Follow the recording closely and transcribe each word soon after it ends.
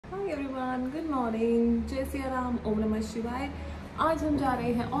Everyone, good morning, जय सिया राम, ओम नमः शिवाय। आज हम जा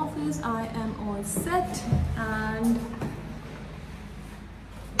रहे हैं office. I am all set and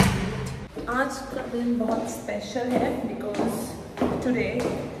आज का दिन बहुत स्पेशल है because today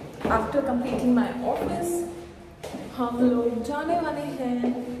after completing my office हम लोग जाने वाले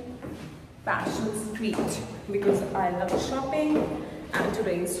हैं fashion street because I love shopping and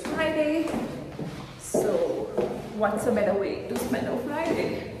today is Friday, so what's a better way to spend a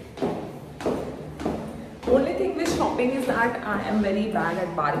Friday? Only thing with shopping is that I am very bad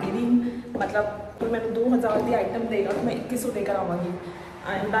at bargaining. मतलब कोई मैंने 2000 की item देगा तो मैं 2100 देकर आऊँगी.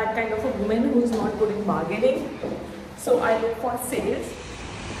 I am that kind of a woman who is not good in bargaining. So I look for sales.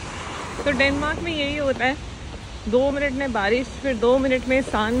 तो डेनमार्क में यही होता है, 2 मिनट में बारिश, फिर 2 मिनट में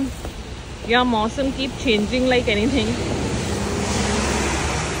सन, या मौसम keep changing like anything.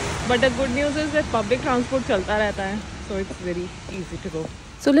 But the good news is that public transport चलता रहता है, so it's very easy to go.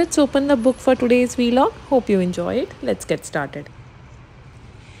 So let's open the book for today's vlog. Hope you enjoy it. Let's get started.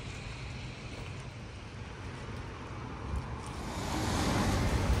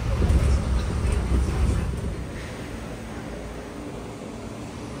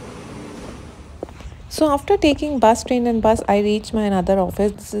 So after taking bus, train and bus, I reached my another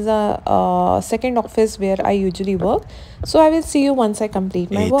office. This is a second office where I usually work. So I will see you once I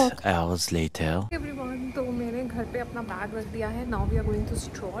complete my work. 8 hours later. Everyone, तो मैंने घर पे अपना bag रख दिया है. Now we are going to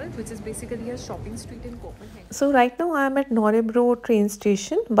Stroget, which is basically a shopping street in Copenhagen. So right now I am at Norrebro train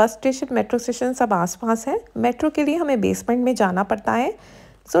station. Bus station, metro station सब आस-पास है. मेट्रो के लिए हमें बेसमेंट में जाना पड़ता है.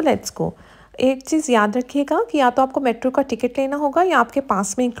 So let's go. एक चीज़ याद रखिएगा कि या तो आपको मेट्रो का टिकट लेना होगा या आपके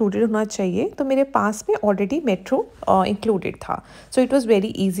पास में इंक्लूडेड होना चाहिए. तो मेरे पास में ऑलरेडी मेट्रो इंक्लूडेड था, so it was very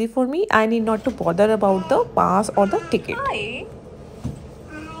easy for me. I need not to bother about the पास और the ticket. Hi,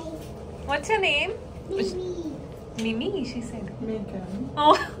 what's your name? Mimi, she said. Megan.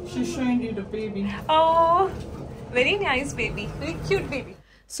 Oh, She's showing you the baby. oh, very nice baby, very cute baby.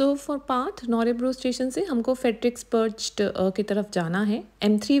 So for part Norrebro station से हमको फेड्रिक्सबर्ग की तरफ जाना है.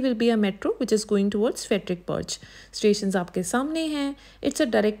 M3 will be a metro which is going towards फेड्रिक्सबर्ग. Stations आपके सामने हैं. It's a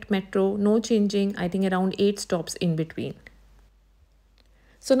direct metro, no changing. I think around 8 stops in between.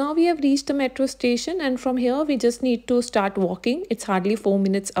 So now we have reached the metro station and from here we just need to start walking. It's hardly 4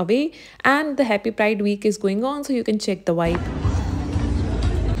 minutes away and the Happy Pride week is going on, so you can check the vibe.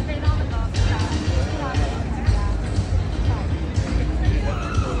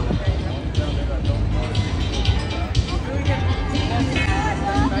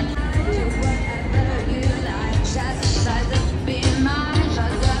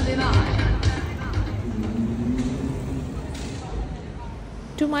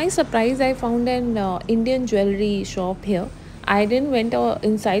 To my surprise, I found an Indian jewelry shop here. I didn't went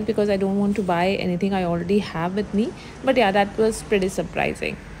inside because I don't want to buy anything I already have with me. But yeah, that was pretty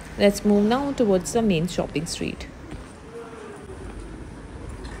surprising. Let's move now towards the main shopping street.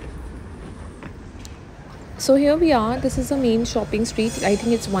 So here we are. This is the main shopping street. I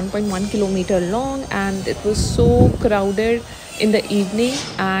think it's 1.1 kilometer long and it was so crowded in the evening.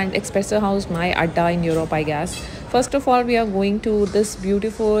 And Espresso House, my adda in Europe, I guess. First of all, we are going to this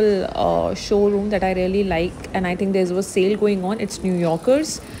beautiful showroom that I really like, and I think there was a sale going on. It's New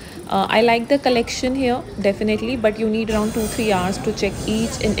Yorkers. I like the collection here, definitely, but you need around 2-3 hours to check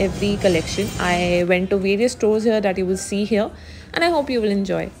each and every collection. I went to various stores here that you will see here, and I hope you will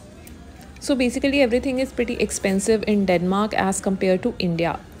enjoy. So basically, everything is pretty expensive in Denmark as compared to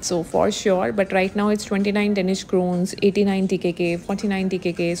India. So for sure, but right now it's 29 Danish krones, 89 DKK, 49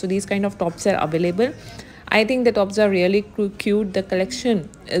 DKK. So these kind of tops are available. I think the tops are really cute. The collection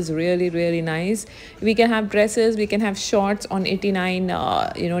is really nice. We can have dresses, we can have shorts on 89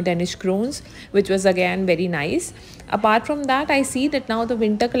 Danish krones, which was again very nice. Apart from that, I see that now the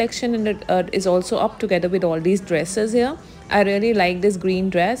winter collection is also up together with all these dresses here. I really like this green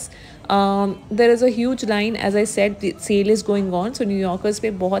dress. There is a huge line. As I said, the sale is going on. So New Yorkers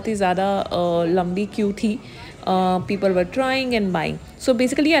पे बहुत ही ज़्यादा लंबी queue थी. People were trying and buying. So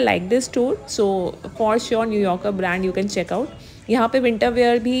basically I like this store. So for sure New Yorker brand you can check out. यहाँ पे winter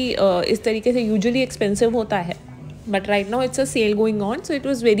wear भी इस तरीके से usually expensive होता है. But right now it's a sale going on. So it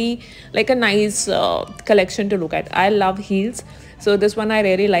was very like a nice collection to look at. I love heels. So this one I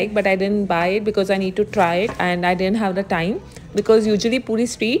really like, but I didn't buy it because I need to try it and I didn't have the time. Because usually पूरी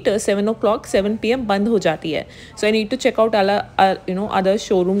street 7 o'clock, 7 PM बंद हो जाती है. So I need to check out other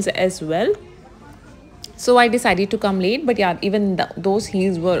showrooms as well. So I decided to come late, but yeah, even those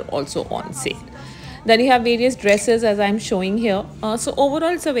heels were also on sale. Then you have various dresses as I'm showing here. So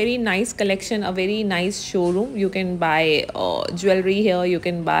overall it's a very nice collection, a very nice showroom. You can buy jewelry here, you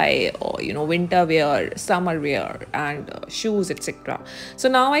can buy winter wear, summer wear, and shoes, etc. So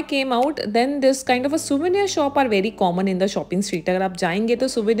now I came out. Then this kind of a souvenir shop are very common in the shopping street. अगर आप जाएंगे तो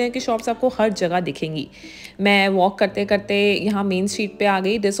souvenir की shops आपको हर जगह दिखेंगी. मैं walk करते करते यहाँ main street पे आ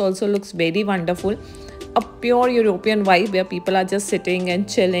गई. This also looks very wonderful. A pure European vibe where people are just sitting and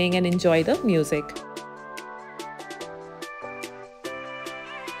chilling and enjoy the music.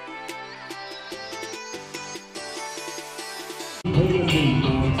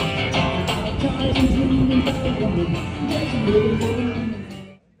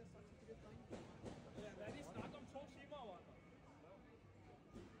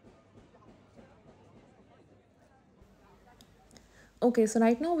 Okay, so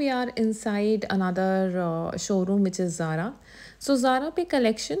right now we are inside another showroom, which is Zara. So Zara pe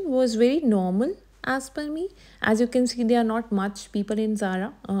collection was very normal as per me. As you can see, there are not much people in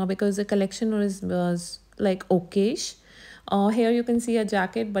Zara because the collection was like okayish. Here you can see a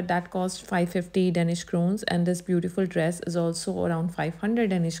jacket, but that cost 550 Danish krones, and this beautiful dress is also around 500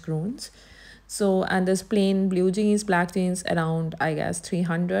 Danish krones. So, and this plain blue jeans, black jeans around, I guess,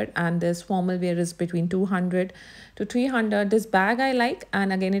 300, and this formal wear is between 200 to 300. This bag I like,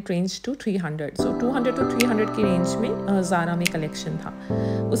 and again it ranged to 300. So 200 to 300 की range में Zara में collection था.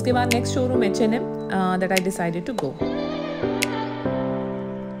 उसके बाद next showroom H&M that I decided to go.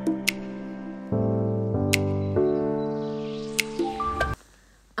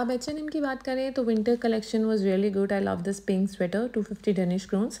 अब H&M की बात करें तो winter collection was really good. I love this pink sweater, 250 Danish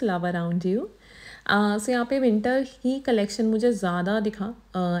krones, love around you. So यहाँ पे विंटर ही कलेक्शन मुझे ज़्यादा दिखा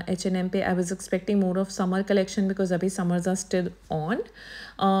H&M पे. I was expecting more of summer collection because अभी summers are still on,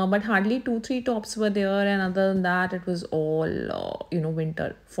 but hardly 2-3 tops were there, and other than that it was all winter.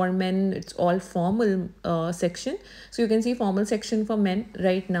 For men it's all formal section, so you can see formal section for men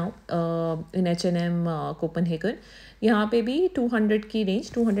right now in H&M Copenhagen. यहाँ पे भी 200 की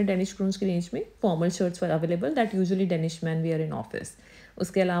range, 200 Danish Krones की range में formal shirts were available that usually Danish man wear in office.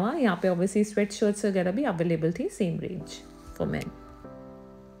 उसके अलावा यहाँ पे ऑब्वियसली स्वेट शर्ट्स वगैरह भी अवेलेबल थी, same range for man.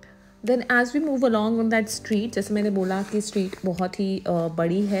 Then as we move along on that street, जैसे मैंने बोला कि स्ट्रीट बहुत ही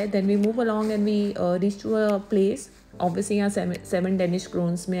बड़ी है, then we move along and we reach to a place. Obviously यहाँ 7 डेनिश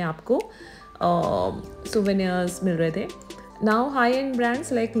क्रोन्स में आपको सोवेनियर्स मिल रहे थे. Now high-end brands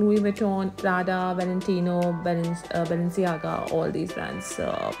like Louis Vuitton, Prada, Valentino, Balenciaga, all these brands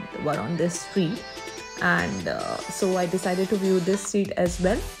were on this street, and so I decided to view this street as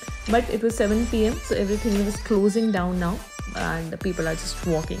well. But it was 7 p.m. so everything was closing down now, and people are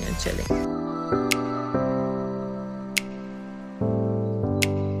just walking and chilling.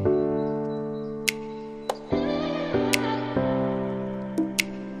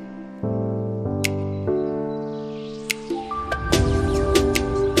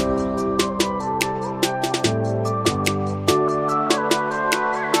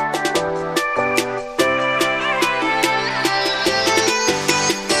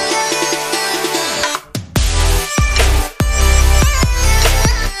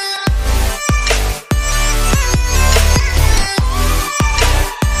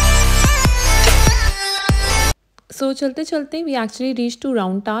 सो चलते चलते we actually reach two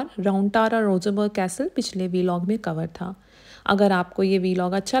round टार और Rosenberg castle पिछले vlog में cover था. अगर आपको ये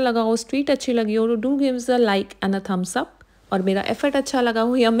vlog अच्छा लगा हो, स्ट्रीट अच्छी लगी हो, तो do gives a like and a thumbs up. और मेरा एफर्ट अच्छा लगा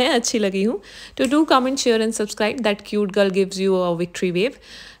हो या मैं अच्छी लगी हूँ तो do comment share and subscribe. That cute girl gives you a victory wave.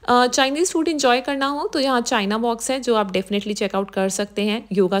 Chinese food enjoy करना हो तो यहाँ चाइना बॉक्स है जो आप डेफिनेटली चेकआउट कर सकते हैं.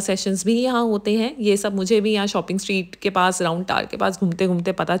 योगा सेशंस भी यहाँ होते हैं. ये सब मुझे भी यहाँ शॉपिंग स्ट्रीट के पास, राउंड टार के पास घूमते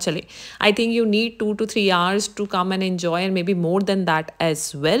घूमते पता चले. I think you need 2 to 3 hours to come and enjoy, and may be more than that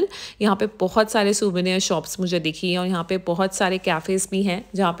as well. यहाँ पे बहुत सारे सूवेनियर शॉप्स मुझे दिखी, और यहाँ पे बहुत सारे कैफ़ेज़ भी हैं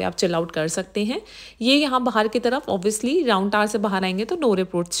जहाँ पे आप चिल आउट कर सकते हैं. ये यहाँ बाहर की तरफ, ऑब्वियसली राउंड टार से बाहर आएंगे तो नो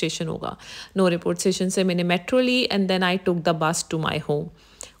रिपोर्ट स्टेशन होगा. नो रिपोर्ट स्टेशन से मैंने metro Lee, and then I took the bus to my home.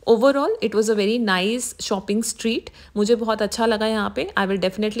 Overall it was a very nice shopping street. मुझे बहुत अच्छा लगा यहाँ पे. I will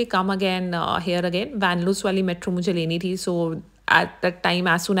definitely come again here again. वैनलूस वाली मेट्रो मुझे लेनी थी, सो at that time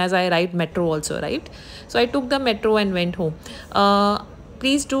as soon as I arrived, metro also arrived, so I took the metro and went home.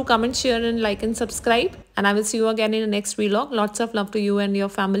 Please do comment, share and like and subscribe, and I will see you again in the next vlog. Lots of love to you and your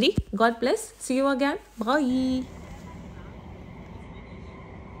family. God bless. See you again. Bye.